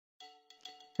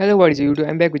Hello, what is YouTube?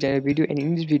 I'm back with another video, and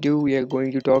in this video, we are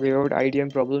going to talk about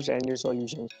IDM problems and their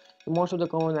solutions. So most of the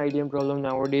common IDM problem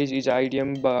nowadays is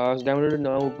IDM bars. Download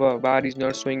now bar is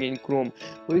not showing in Chrome,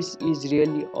 which is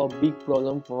really a big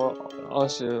problem for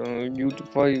us, YouTube,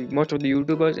 for most of the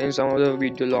YouTubers and some of the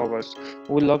video lovers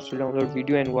who loves to download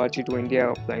video and watch it when they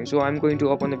are offline. So I'm going to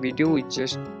open the video, which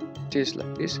just tastes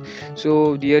like this.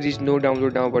 So there is no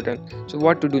download now button. So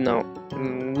what to do now?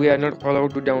 We are not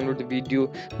allowed to download the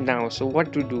video now, so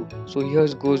what to do? So here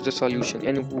goes the solution.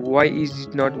 And why is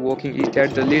it not working is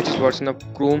that the latest version of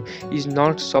Chrome is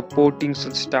not supporting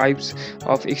such types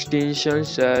of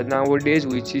extensions nowadays,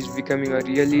 which is becoming a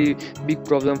really big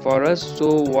problem for us.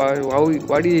 So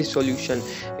what is its solution?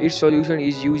 Its solution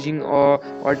is using a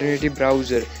alternative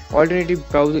browser. Alternative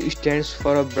browser stands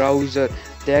for a browser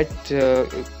that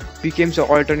becomes an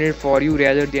alternate for you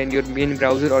rather than your main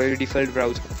browser or your default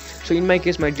browser. So in my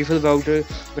case, my default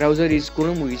browser is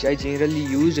Chrome, which I generally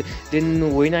use.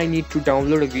 Then when I need to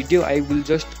download a video, I will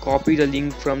just copy the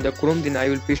link from the Chrome, then I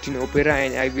will paste in Opera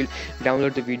and I will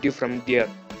download the video from there.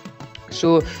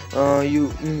 So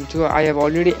so I have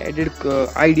already added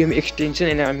IDM extension,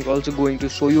 and I'm also going to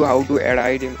show you how to add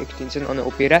IDM extension on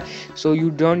Opera. So you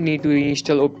don't need to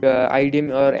install IDM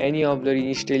or any of the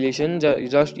installation,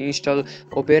 just install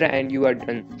Opera and you are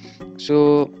done.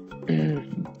 So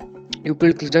you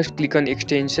could just click on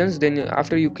extensions. Then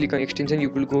after you click on extension, you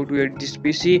will go to your this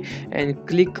PC and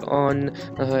click on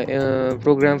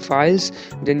program files.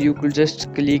 Then you could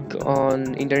just click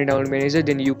on internet download manager.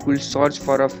 Then you could search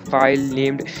for a file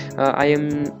named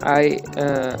idm.crx.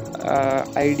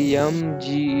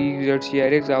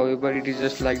 However, it is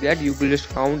just like that. You could just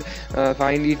find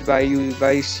it by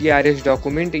CRS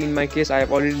document. In my case, I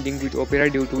have already linked with Opera,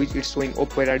 due to which it's showing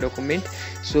Opera document.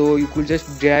 So you could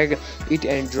just drag it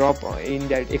and drop in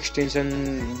that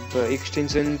extension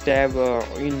tab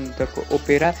in the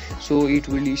Opera, so it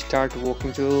will start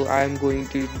working. So I am going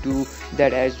to do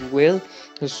that as well.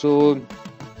 So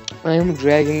I am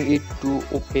dragging it to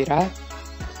Opera.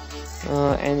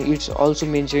 And it's also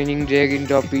mentioning drag and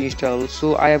drop to install.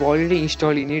 So I have already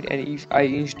installed in it, and if I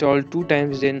install 2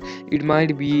 times, then it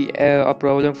might be a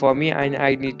problem for me and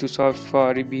I need to search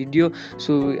for a video.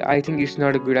 So I think it's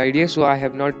not a good idea, so I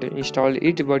have not installed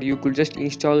it. But you could just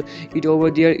install it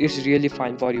over there, it's really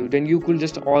fine for you. Then you could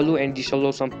just allow and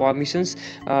disallow some permissions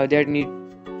that need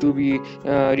to be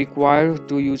required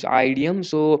to use IDM.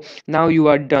 So now you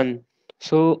are done.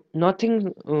 So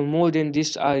nothing more than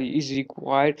this is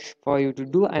required for you to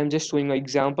do. I'm just showing an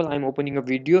example. I'm opening a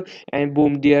video and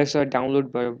boom, there's a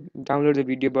download the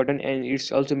video button, and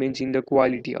it's also mentioning the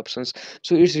quality options.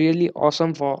 So it's really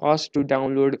awesome for us to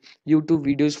download YouTube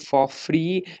videos for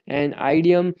free. And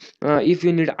IDM, if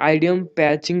you need IDM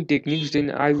patching techniques, then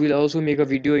I will also make a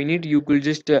video in it. You could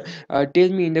just tell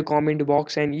me in the comment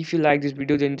box, and if you like this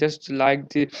video, then just then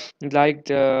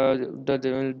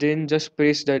just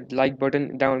press the like button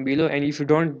down below. And if you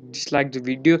don't dislike the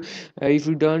video,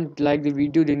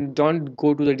 then don't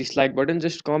go to the dislike button.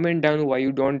 Just comment down why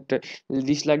you don't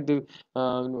dislike the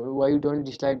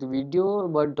dislike the video,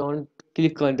 but don't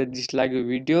click on the dislike the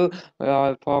video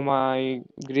for my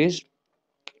grace.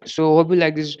 So hope you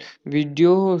like this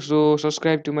video. So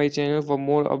subscribe to my channel for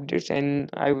more updates, and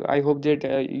I hope that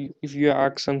if you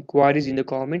ask some queries in the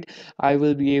comment, I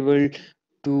will be able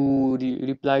to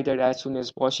reply that as soon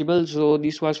as possible. So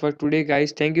this was for today,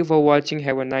 guys. Thank you for watching.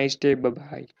 Have a nice day. Bye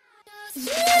bye.